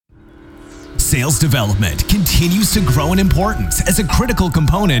Sales development continues to grow in importance as a critical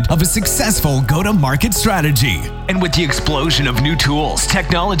component of a successful go-to-market strategy. And with the explosion of new tools,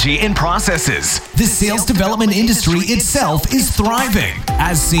 technology, and processes, the sales development industry itself is thriving,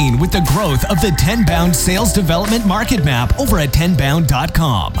 as seen with the growth of the 10-bound sales development market map over at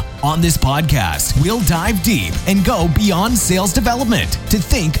 10bound.com. On this podcast, we'll dive deep and go beyond sales development to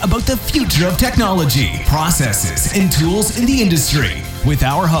think about the future of technology, processes, and tools in the industry with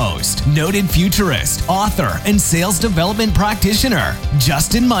our host, noted futurist, author, and sales development practitioner,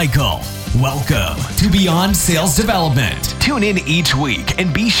 Justin Michael. Welcome to Beyond Sales Development. Tune in each week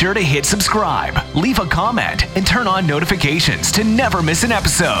and be sure to hit subscribe, leave a comment, and turn on notifications to never miss an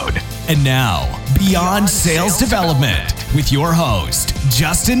episode. And now, Beyond Sales Development with your host,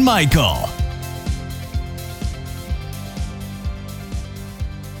 Justin Michael.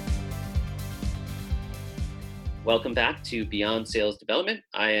 Welcome back to Beyond Sales Development.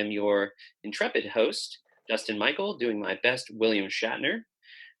 I am your intrepid host, Justin Michael, doing my best William Shatner.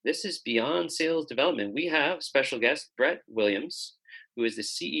 This is Beyond Sales Development. We have special guest Brett Williams, who is the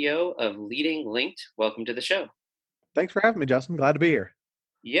CEO of Leading Linked. Welcome to the show. Thanks for having me, Justin. Glad to be here.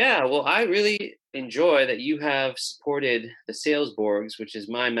 Yeah, well, I really enjoy that you have supported the Sales Borgs, which is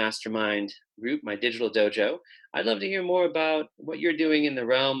my mastermind group, my digital dojo. I'd love to hear more about what you're doing in the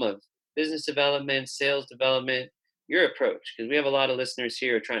realm of business development, sales development, your approach, because we have a lot of listeners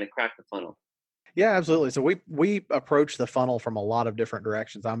here trying to crack the funnel. Yeah, absolutely. So we approach the funnel from a lot of different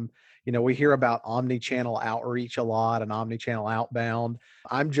directions. We hear about omni-channel outreach a lot and omni-channel outbound.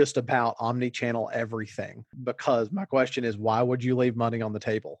 I'm just about omni-channel everything, because my question is, why would you leave money on the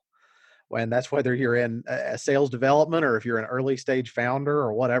table? When that's whether you're in a sales development or if you're an early stage founder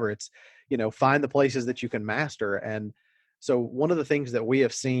or whatever, it's, find the places that you can master. And so one of the things that we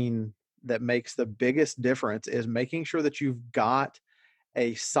have seen that makes the biggest difference is making sure that you've got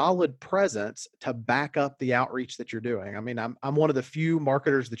a solid presence to back up the outreach that you're doing. I mean, I'm one of the few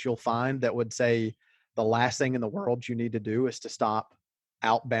marketers that you'll find that would say the last thing in the world you need to do is to stop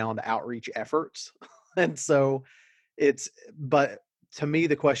outbound outreach efforts. And so but to me,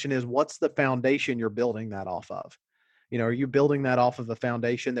 the question is, what's the foundation you're building that off of? Are you building that off of a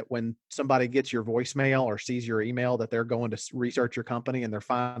foundation that when somebody gets your voicemail or sees your email, that they're going to research your company and they're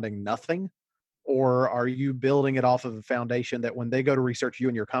finding nothing? Or are you building it off of a foundation that when they go to research you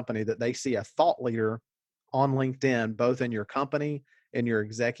and your company, that they see a thought leader on LinkedIn, both in your company, in your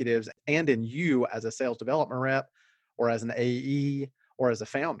executives, and in you as a sales development rep or as an AE or as a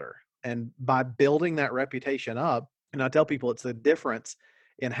founder? And by building that reputation up, and I tell people it's the difference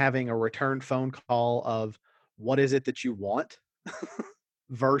in having a return phone call of what is it that you want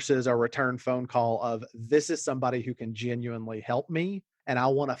versus a return phone call of this is somebody who can genuinely help me and I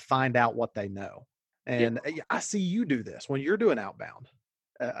want to find out what they know. And I see you do this when you're doing outbound.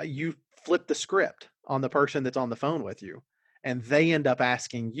 You flip the script on the person that's on the phone with you and they end up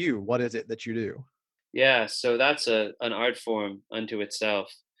asking you, what is it that you do? Yeah, so that's an art form unto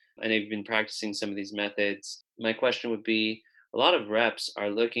itself. And I've been practicing some of these methods. My question would be, a lot of reps are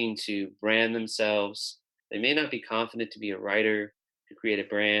looking to brand themselves. They may not be confident to be a writer, to create a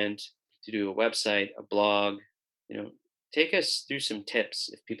brand, to do a website, a blog. Take us through some tips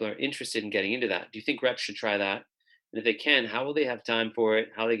if people are interested in getting into that. Do you think reps should try that? And if they can, how will they have time for it?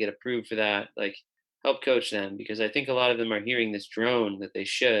 How do they get approved for that? Help coach them, because I think a lot of them are hearing this drone that they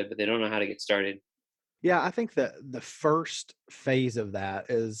should, but they don't know how to get started. Yeah, I think that the first phase of that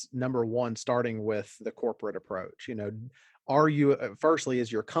is, number one, starting with the corporate approach. Are you, firstly,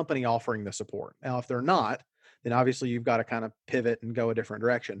 is your company offering the support? Now, if they're not, then obviously you've got to kind of pivot and go a different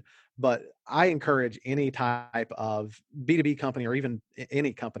direction. But I encourage any type of B2B company or even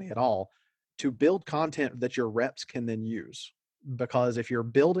any company at all to build content that your reps can then use. Because if you're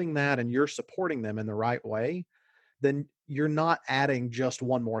building that and you're supporting them in the right way, then you're not adding just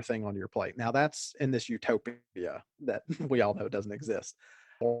one more thing on your plate. Now, that's in this utopia that we all know doesn't exist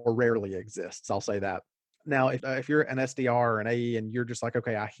or rarely exists. I'll say that. Now, if you're an SDR or an AE and you're just like,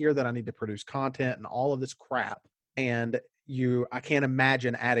 okay, I hear that I need to produce content and all of this crap, and I can't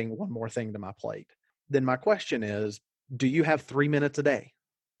imagine adding one more thing to my plate, then my question is, do you have 3 minutes a day?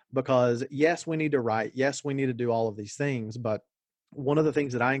 Because yes, we need to write. Yes, we need to do all of these things. But one of the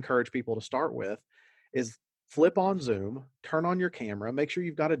things that I encourage people to start with is flip on Zoom, turn on your camera, make sure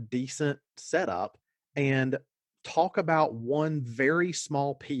you've got a decent setup, and talk about one very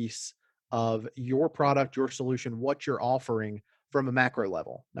small piece of your product, your solution, what you're offering from a macro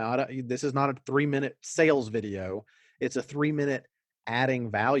level. Now, this is not a 3-minute sales video. It's a 3-minute adding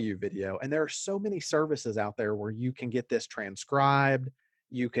value video. And there are so many services out there where you can get this transcribed.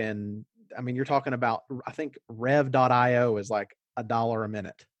 You're talking about, I think rev.io is like $1 a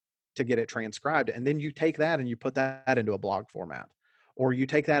minute. to get it transcribed. And then you take that and you put that into a blog format, or you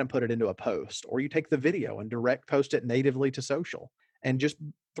take that and put it into a post, or you take the video and direct post it natively to social, and just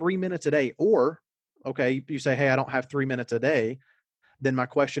 3 minutes a day. Or, okay, you say, hey, I don't have 3 minutes a day. Then my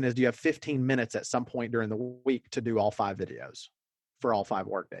question is, do you have 15 minutes at some point during the week to do all 5 videos for all 5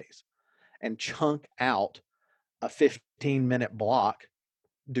 work days? And chunk out a 15-minute block,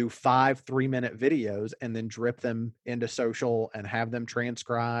 do 5 3-minute videos, and then drip them into social and have them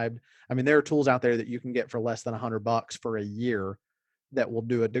transcribed. I mean, there are tools out there that you can get for less than $100 for a year that will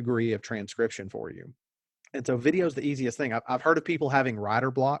do a degree of transcription for you. And so video is the easiest thing. I've heard of people having writer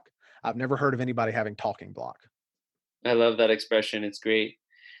block. I've never heard of anybody having talking block. I love that expression. It's great.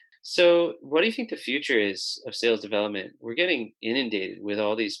 So, what do you think the future is of sales development? We're getting inundated with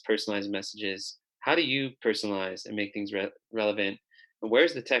all these personalized messages. How do you personalize and make things relevant? And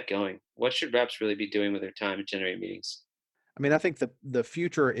where's the tech going? What should reps really be doing with their time to generate meetings? I mean, I think the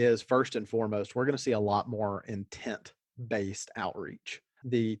future is, first and foremost, we're going to see a lot more intent based outreach.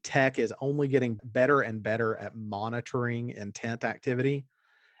 The tech is only getting better and better at monitoring intent activity.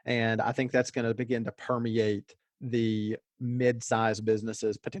 And I think that's going to begin to permeate the mid-sized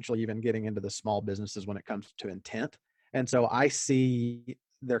businesses, potentially even getting into the small businesses when it comes to intent. And so I see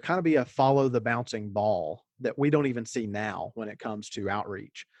there kind of be a follow the bouncing ball that we don't even see now when it comes to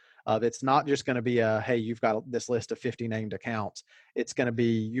outreach. It's not just going to be a, hey, you've got this list of 50 named accounts. It's going to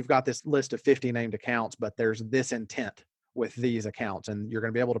be, you've got this list of 50 named accounts, but there's this intent with these accounts, and you're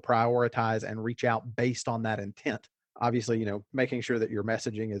going to be able to prioritize and reach out based on that intent. Obviously, making sure that your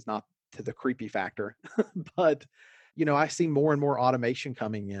messaging is not to the creepy factor, but, I see more and more automation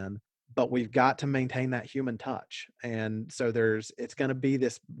coming in, but we've got to maintain that human touch. And so it's going to be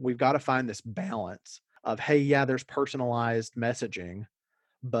this, we've got to find this balance of, hey, yeah, there's personalized messaging,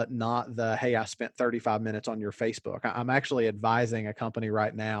 but not the, hey, I spent 35 minutes on your Facebook. I'm actually advising a company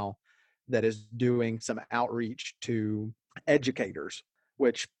right now that is doing some outreach to educators,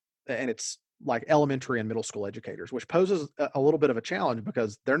 and it's like elementary and middle school educators, which poses a little bit of a challenge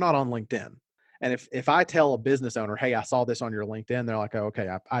because they're not on LinkedIn. And if I tell a business owner, hey, I saw this on your LinkedIn, they're like, oh,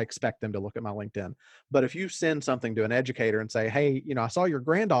 okay, I expect them to look at my LinkedIn. But if you send something to an educator and say, hey, I saw your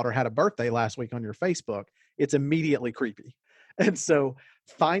granddaughter had a birthday last week on your Facebook, it's immediately creepy. And so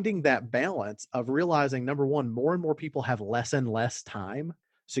finding that balance of realizing, number one, more and more people have less and less time.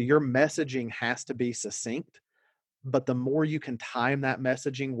 So your messaging has to be succinct, but the more you can time that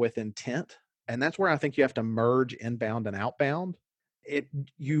messaging with intent, and that's where I think you have to merge inbound and outbound,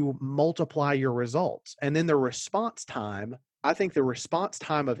 you multiply your results. And then the response time, I think the response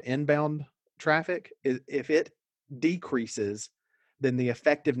time of inbound traffic is, if it decreases, then the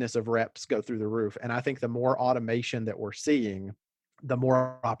effectiveness of reps go through the roof. And I think the more automation that we're seeing, the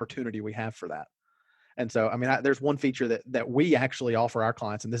more opportunity we have for that. And so, I mean, there's one feature that we actually offer our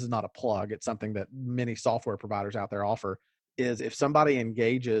clients, and this is not a plug, it's something that many software providers out there offer, is if somebody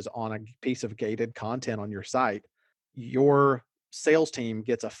engages on a piece of gated content on your site, your sales team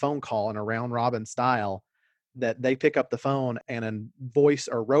gets a phone call in a round robin style that they pick up the phone and a voice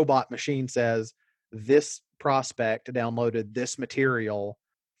or robot machine says, this prospect downloaded this material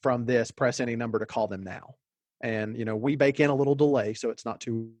from this, press any number to call them now. And, we bake in a little delay, so it's not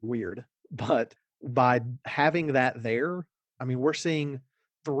too weird. But by having that there, I mean, we're seeing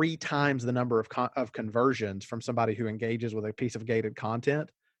 3 times the number of conversions from somebody who engages with a piece of gated content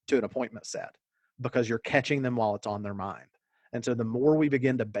to an appointment set, because you're catching them while it's on their mind. And so the more we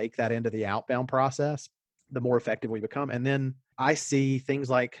begin to bake that into the outbound process, the more effective we become. And then I see things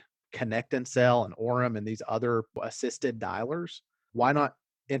like Connect and Sell and Orem and these other assisted dialers. Why not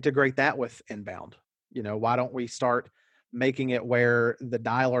integrate that with inbound? Why don't we start making it where the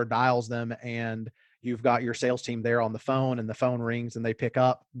dialer dials them and you've got your sales team there on the phone, and the phone rings and they pick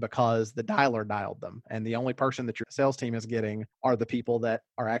up because the dialer dialed them. And the only person that your sales team is getting are the people that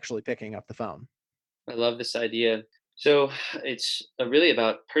are actually picking up the phone. I love this idea. So it's really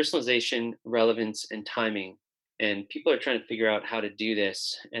about personalization, relevance, and timing. And people are trying to figure out how to do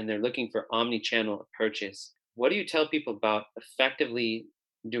this, and they're looking for omni-channel approaches. What do you tell people about effectively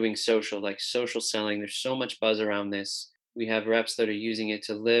doing social, like social selling? There's so much buzz around this. We have reps that are using it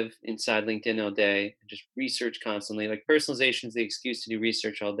to live inside LinkedIn all day and just research constantly. Like personalization is the excuse to do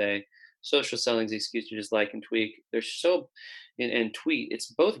research all day. Social selling is the excuse to just like and tweak. There's so and tweet. It's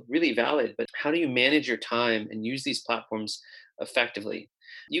both really valid, but how do you manage your time and use these platforms effectively?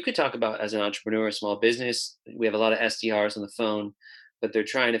 You could talk about, as an entrepreneur, a small business. We have a lot of SDRs on the phone, but they're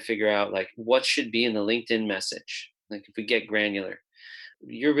trying to figure out like what should be in the LinkedIn message. Like if we get granular,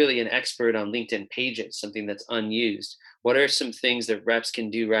 you're really an expert on LinkedIn pages, something that's unused. What are some things that reps can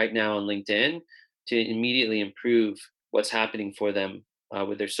do right now on LinkedIn to immediately improve what's happening for them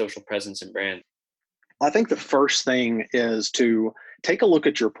with their social presence and brand? I think the first thing is to take a look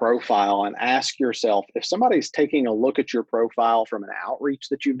at your profile and ask yourself if somebody's taking a look at your profile from an outreach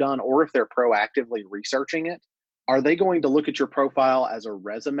that you've done, or if they're proactively researching it, are they going to look at your profile as a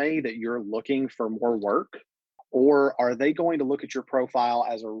resume that you're looking for more work? Or are they going to look at your profile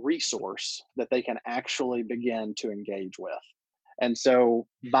as a resource that they can actually begin to engage with? And so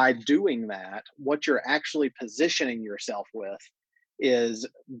by doing that, what you're actually positioning yourself with is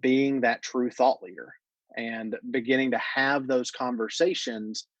being that true thought leader and beginning to have those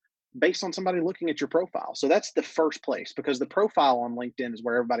conversations based on somebody looking at your profile. So that's the first place, because the profile on LinkedIn is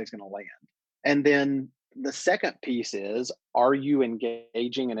where everybody's going to land. And then the second piece is, are you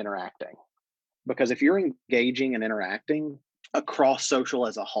engaging and interacting? Because if you're engaging and interacting across social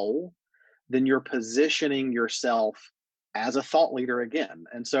as a whole, then you're positioning yourself as a thought leader again.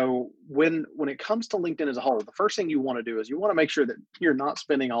 And so when it comes to LinkedIn as a whole, the first thing you want to do is you want to make sure that you're not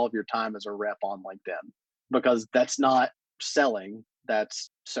spending all of your time as a rep on LinkedIn, because that's not selling, that's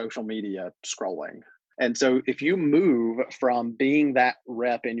social media scrolling. And so if you move from being that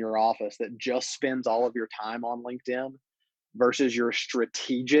rep in your office that just spends all of your time on LinkedIn versus you're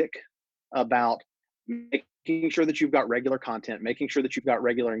strategic about making sure that you've got regular content, making sure that you've got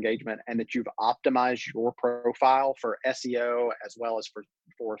regular engagement, and that you've optimized your profile for SEO as well as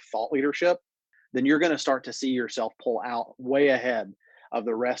for thought leadership, then you're going to start to see yourself pull out way ahead of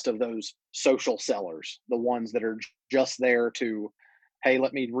the rest of those social sellers, the ones that are just there to, hey,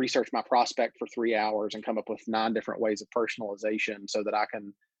 let me research my prospect for 3 hours and come up with 9 different ways of personalization so that I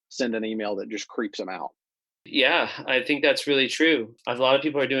can send an email that just creeps them out. Yeah, I think that's really true. A lot of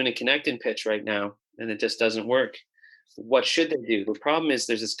people are doing a connect and pitch right now, and it just doesn't work. What should they do? The problem is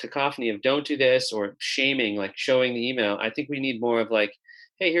there's this cacophony of don't do this or shaming, like showing the email. I think we need more of like,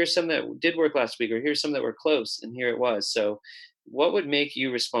 hey, here's some that did work last week, or here's some that were close, and here it was. So, what would make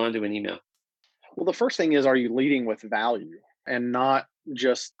you respond to an email? Well, the first thing is, are you leading with value and not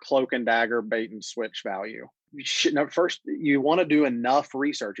just cloak and dagger, bait and switch value? You should no, first, you want to do enough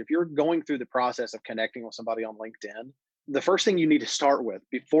research. If you're going through the process of connecting with somebody on LinkedIn, the first thing you need to start with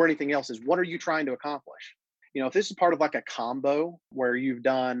before anything else is, what are you trying to accomplish? If this is part of like a combo where you've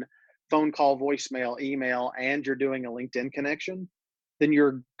done phone call, voicemail, email, and you're doing a LinkedIn connection, then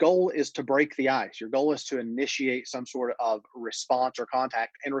your goal is to break the ice. Your goal is to initiate some sort of response or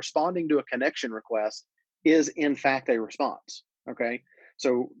contact, and responding to a connection request is, in fact, a response. Okay.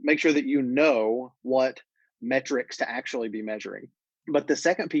 So make sure that you know what metrics to actually be measuring. But the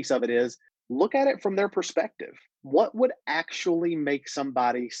second piece of it is, look at it from their perspective. What would actually make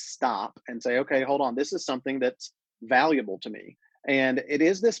somebody stop and say, okay, hold on, this is something that's valuable to me? And it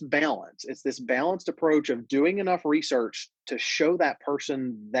is this balance. It's this balanced approach of doing enough research to show that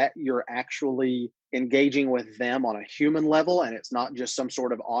person that you're actually engaging with them on a human level, and it's not just some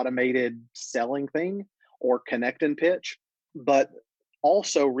sort of automated selling thing or connect and pitch, but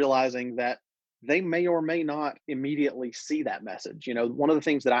also realizing that they may or may not immediately see that message. One of the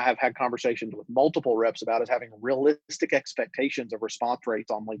things that I have had conversations with multiple reps about is having realistic expectations of response rates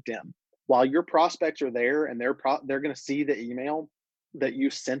on LinkedIn. While your prospects are there and they're going to see the email that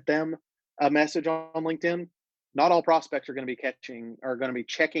you sent them a message on LinkedIn, not all prospects are going to be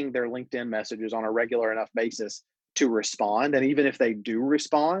checking their LinkedIn messages on a regular enough basis to respond. And even if they do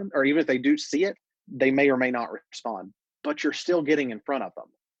respond, or even if they do see it, they may or may not respond, but you're still getting in front of them.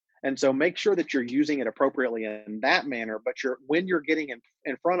 And so make sure that you're using it appropriately in that manner. But when you're getting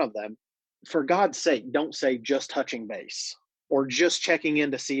in front of them, for God's sake, don't say just touching base or just checking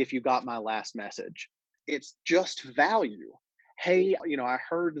in to see if you got my last message. It's just value. Hey, I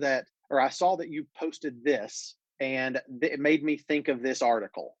heard that, or I saw that you posted this, and it made me think of this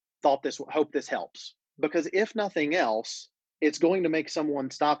article. Hope this helps. Because if nothing else, it's going to make someone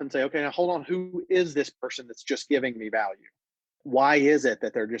stop and say, okay, now hold on, who is this person that's just giving me value? Why is it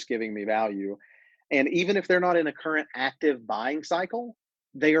that they're just giving me value? And even if they're not in a current active buying cycle,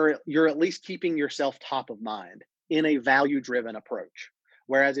 you're at least keeping yourself top of mind in a value driven approach.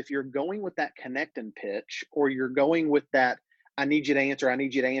 Whereas if you're going with that connect and pitch, or you're going with that, I need you to answer, I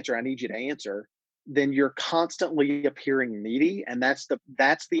need you to answer, I need you to answer, then you're constantly appearing needy. And that's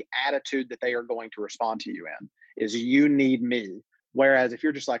the attitude that they are going to respond to you in, is you need me. Whereas if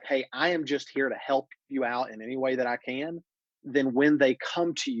you're just like, hey, I am just here to help you out in any way that I can, then when they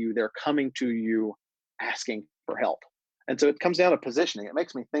come to you, they're coming to you asking for help. And so it comes down to positioning. It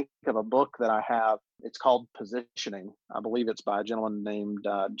makes me think of a book that I have. It's called Positioning. I believe it's by a gentleman named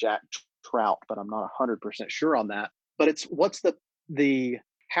Jack Trout, but I'm not 100% sure on that. But it's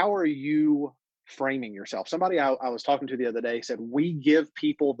how are you framing yourself? Somebody I was talking to the other day said, we give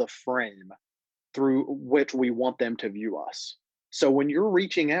people the frame through which we want them to view us. So when you're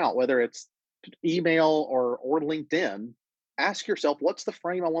reaching out, whether it's email or LinkedIn, ask yourself, what's the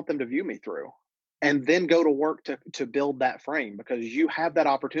frame I want them to view me through? And then go to work to build that frame, because you have that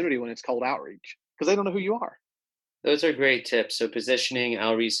opportunity when it's cold outreach because they don't know who you are. Those are great tips. So positioning,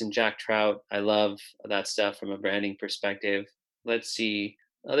 outreach, and Jack Trout. I love that stuff from a branding perspective. Let's see.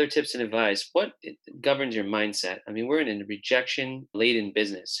 Other tips and advice. What governs your mindset? I mean, we're in a rejection laden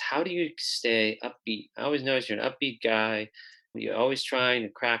business. How do you stay upbeat? I always notice you're an upbeat guy. You're always trying to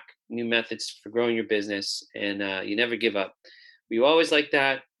crack new methods for growing your business, and you never give up. We always like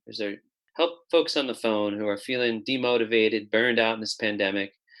that. There's a help folks on the phone who are feeling demotivated, burned out in this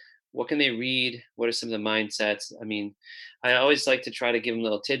pandemic. What can they read? What are some of the mindsets? I mean, I always like to try to give them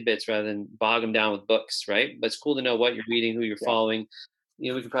little tidbits rather than bog them down with books, right? But it's cool to know what you're reading, who you're Yeah. following. We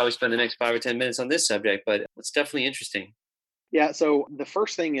could probably spend the next 5 or 10 minutes on this subject, but it's definitely interesting. Yeah. So the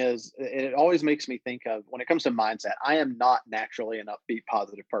first thing is, it always makes me think of, when it comes to mindset, I am not naturally an upbeat,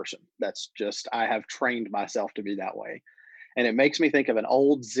 positive person. That's just, I have trained myself to be that way. And it makes me think of an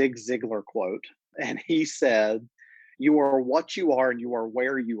old Zig Ziglar quote. And he said, "You are what you are and you are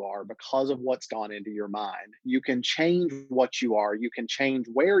where you are because of what's gone into your mind. You can change what you are, you can change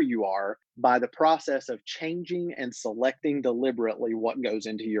where you are by the process of changing and selecting deliberately what goes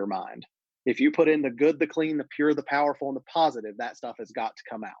into your mind. If you put in the good, the clean, the pure, the powerful, and the positive, that stuff has got to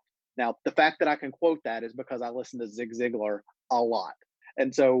come out." Now, the fact that I can quote that is because I listen to Zig Ziglar a lot.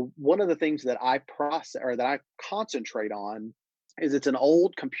 And so one of the things that I process, or that I concentrate on, is, it's an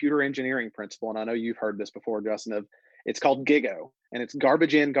old computer engineering principle. And I know you've heard this before, Justin, of, it's called GIGO, and it's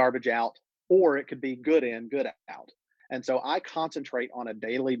garbage in, garbage out, or it could be good in, good out. And so I concentrate on a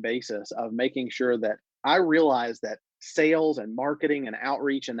daily basis of making sure that I realize that sales and marketing and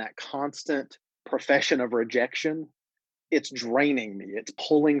outreach and that constant profession of rejection, it's draining me. It's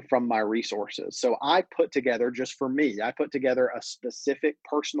pulling from my resources. So I put together, just for me, I put together a specific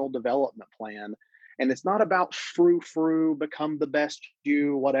personal development plan. And it's not about frou frou, become the best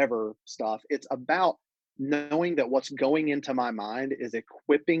you, whatever stuff. It's about knowing that what's going into my mind is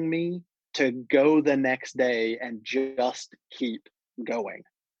equipping me to go the next day and just keep going.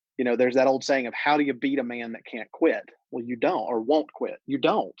 There's that old saying of, how do you beat a man that can't quit? Well, you don't, or won't quit. You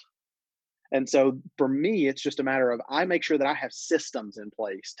don't. And so for me, it's just a matter of, I make sure that I have systems in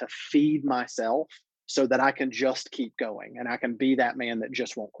place to feed myself so that I can just keep going and I can be that man that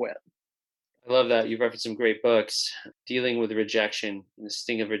just won't quit. I love that. You've referenced some great books dealing with rejection and the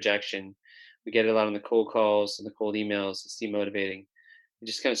sting of rejection. We get it a lot on the cold calls and the cold emails. It's demotivating. You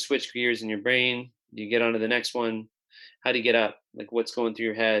just kind of switch gears in your brain. You get on to the next one. How do you get up? Like, what's going through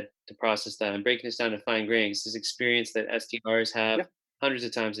your head to process that? I'm breaking this down to fine grains. This experience that SDRs have Yeah. hundreds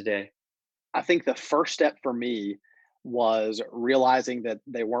of times a day. I think the first step for me was realizing that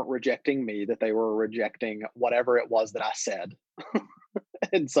they weren't rejecting me, that they were rejecting whatever it was that I said.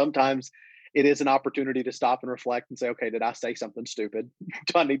 And sometimes it is an opportunity to stop and reflect and say, okay, did I say something stupid?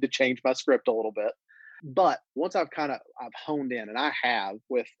 Do I need to change my script a little bit? But once I've honed in, and I have,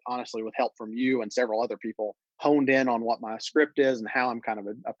 with, honestly, with help from you and several other people, honed in on what my script is and how I'm kind of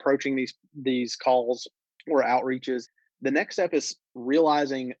approaching these calls or outreaches. The next step is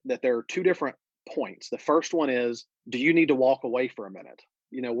realizing that there are two different points. The first one is, do you need to walk away for a minute?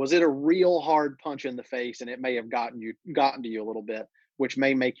 Was it a real hard punch in the face, and it may have gotten to you a little bit, which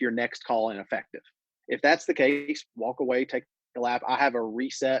may make your next call ineffective? If that's the case, walk away, take a lap. I have a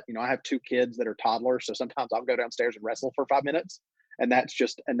reset. I have two kids that are toddlers, so sometimes I'll go downstairs and wrestle for 5 minutes, and that's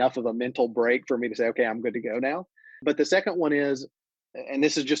just enough of a mental break for me to say, okay, I'm good to go now. But the second one is, and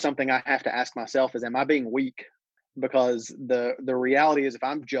this is just something I have to ask myself, is, am I being weak? Because the reality is, if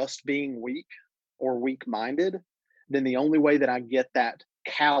I'm just being weak or weak minded, then the only way that I get that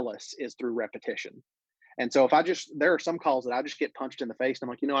callous is through repetition. And so if there are some calls that I just get punched in the face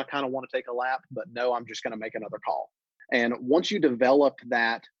and I'm like, I kind of want to take a lap, but no, I'm just going to make another call. And once you develop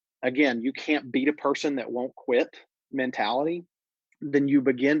that, again, you can't beat a person that won't quit mentality, then you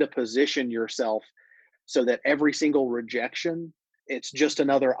begin to position yourself so that every single rejection, it's just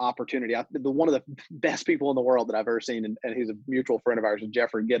another opportunity. One of the best people in the world that I've ever seen, and he's a mutual friend of ours, is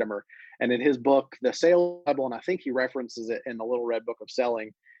Jeffrey Gitomer. And in his book, The Sales Bible, and I think he references it in the Little Red Book of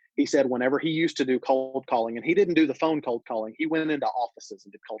Selling, he said whenever he used to do cold calling, and he didn't do the phone cold calling, he went into offices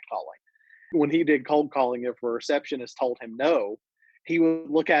and did cold calling. When he did cold calling, if a receptionist told him no, he would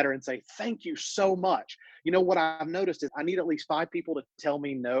look at her and say, "Thank you so much. What I've noticed is I need at least 5 people to tell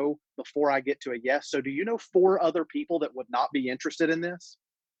me no before I get to a yes. So do you know 4 other people that would not be interested in this?"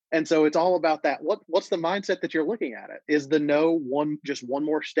 And so it's all about that. What's the mindset that you're looking at it? Is the no just one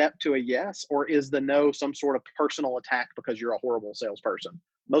more step to a yes, or is the no some sort of personal attack because you're a horrible salesperson?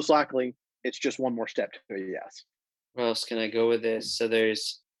 Most likely, it's just one more step to a yes. Where else can I go with this? So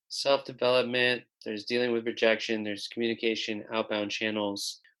there's self-development, there's dealing with rejection, there's communication, outbound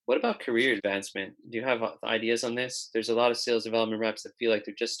channels. What about career advancement? Do you have ideas on this? There's a lot of sales development reps that feel like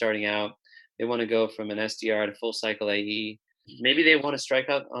they're just starting out. They want to go from an SDR to full cycle AE. Maybe they want to strike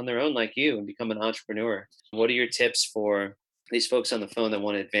out on their own like you and become an entrepreneur. What are your tips for these folks on the phone that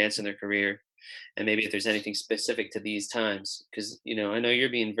want to advance in their career? And maybe if there's anything specific to these times, because I know you're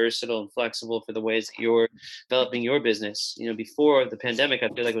being versatile and flexible for the ways that you're developing your business. Before the pandemic, I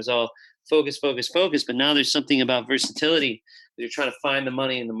feel like it was all focus, focus, focus, but now there's something about versatility. You're trying to find the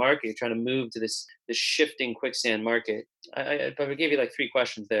money in the market. You're trying to move to this shifting quicksand market. I gave you like three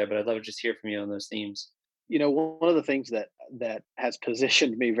questions there, but I'd love to just hear from you on those themes. One of the things that has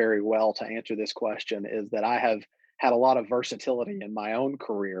positioned me very well to answer this question is that I have had a lot of versatility in my own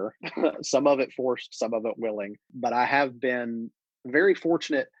career, some of it forced, some of it willing, but I have been very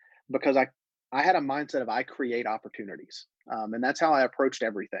fortunate because I had a mindset of I create opportunities. And that's how I approached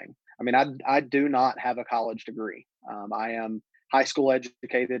everything. I mean, I do not have a college degree. I am high school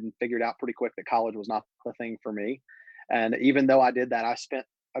educated and figured out pretty quick that college was not the thing for me. And even though I did that, I spent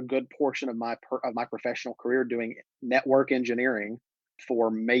a good portion of my professional career doing network engineering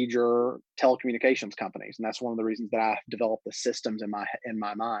for major telecommunications companies, and that's one of the reasons that I developed the systems in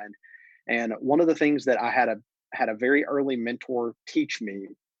my mind. And one of the things that I had a very early mentor teach me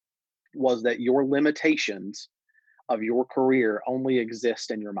was that your limitations of your career only exist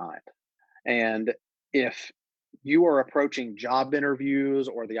in your mind. And if you are approaching job interviews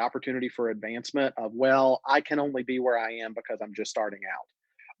or the opportunity for advancement of, well, I can only be where I am because I'm just starting out,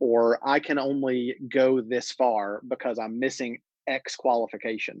 or I can only go this far because I'm missing X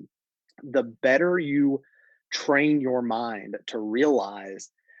qualification, the better you train your mind to realize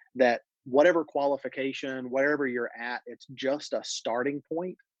that whatever qualification, wherever you're at, it's just a starting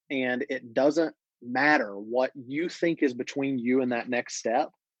point, and it doesn't matter what you think is between you and that next step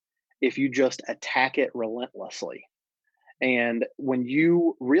if you just attack it relentlessly. And when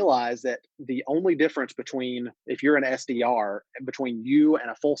you realize that the only difference between, if you're an SDR, between you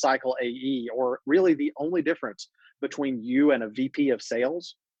and a full cycle AE, or really the only difference between you and a VP of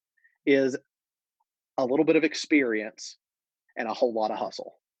sales is a little bit of experience and a whole lot of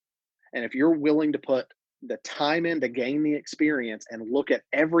hustle. And if you're willing to put the time in to gain the experience and look at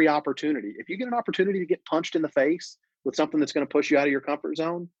every opportunity, if you get an opportunity to get punched in the face with something that's going to push you out of your comfort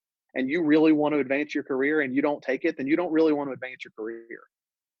zone, and you really want to advance your career and you don't take it, then you don't really want to advance your career,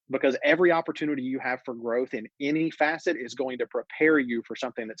 because every opportunity you have for growth in any facet is going to prepare you for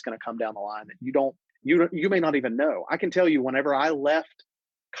something that's going to come down the line that you may not even know. I can tell you, whenever I left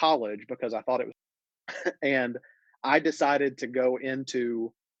college because I thought it was, and I decided to go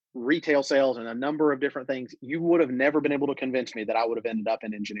into retail sales and a number of different things, you would have never been able to convince me that I would have ended up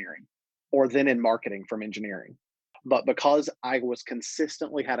in engineering or then in marketing from engineering. But because I was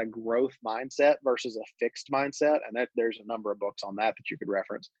consistently had a growth mindset versus a fixed mindset, and that there's a number of books on that you could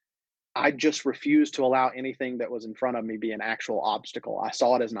reference, I just refused to allow anything that was in front of me be an actual obstacle. I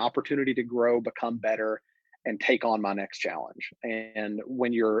saw it as an opportunity to grow, become better, and take on my next challenge. And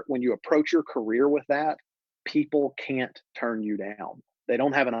when you approach your career with that, people can't turn you down. They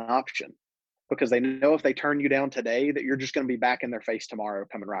don't have an option, because they know if they turn you down today that you're just going to be back in their face tomorrow,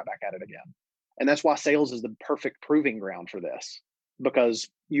 coming right back at it again. And that's why sales is the perfect proving ground for this, because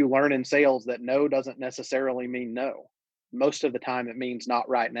you learn in sales that no doesn't necessarily mean no. Most of the time, it means not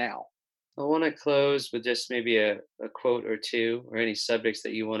right now. I want to close with just maybe a quote or two, or any subjects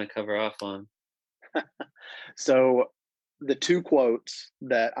that you want to cover off on. So, the two quotes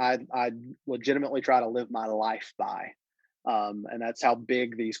that I legitimately try to live my life by, and that's how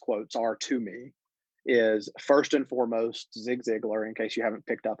big these quotes are to me, is first and foremost Zig Ziglar. In case you haven't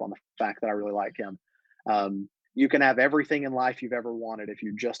picked up on the fact that I really like him, you can have everything in life you've ever wanted if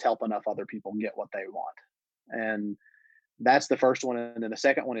you just help enough other people get what they want. And that's the first one. And then the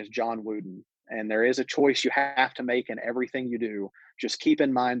second one is John Wooden. And there is a choice you have to make in everything you do. Just keep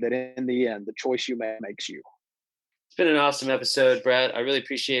in mind that in the end, the choice you make makes you. It's been an awesome episode, Brett. I really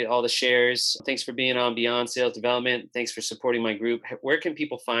appreciate all the shares. Thanks for being on Beyond Sales Development. Thanks for supporting my group. Where can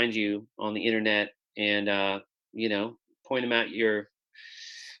people find you on the internet, and point them out your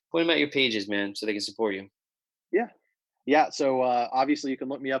pages, man, so they can support you. Yeah. Yeah. So obviously, you can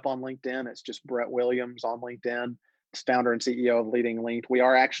look me up on LinkedIn. It's just Brett Williams on LinkedIn, founder and CEO of Leading Linked.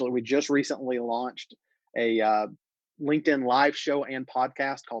 We just recently launched a LinkedIn live show and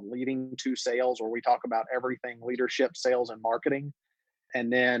podcast called Leading to Sales, where we talk about everything leadership, sales, and marketing.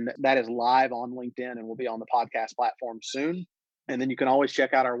 And then that is live on LinkedIn and will be on the podcast platform soon. And then you can always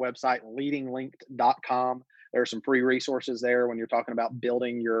check out our website, leadinglinked.com. There are some free resources there when you're talking about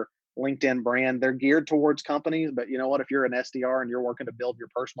building your LinkedIn brand. They're geared towards companies, but you know what? If you're an SDR and you're working to build your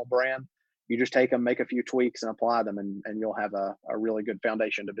personal brand, you just take them, make a few tweaks and apply them, and you'll have a really good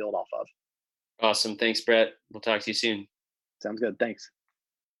foundation to build off of. Awesome. Thanks, Brett. We'll talk to you soon. Sounds good. Thanks.